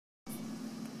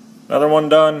Another one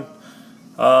done.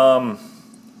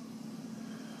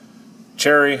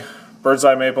 Cherry, bird's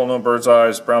eye maple, no bird's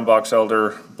eyes, brown box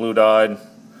elder, blue dyed,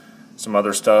 some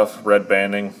other stuff, red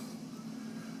banding.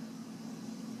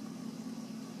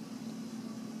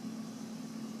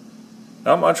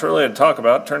 Not much really to talk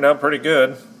about. Turned out pretty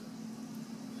good.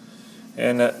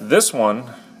 And this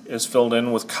one is filled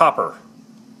in with copper.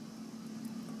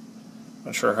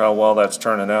 Not sure how well that's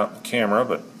turning out in the camera,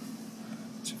 but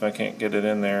let's see if I can't get it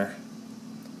in there.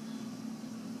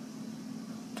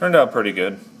 Turned out pretty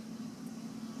good.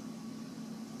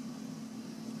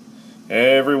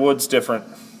 Every wood's different.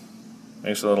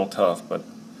 Makes it a little tough, but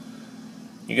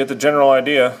you get the general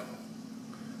idea.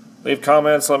 Leave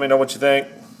comments, let me know what you think.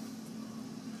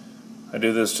 I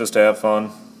do this just to have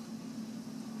fun.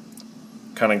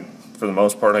 Kind of, for the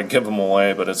most part, I give them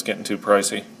away, but it's getting too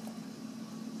pricey.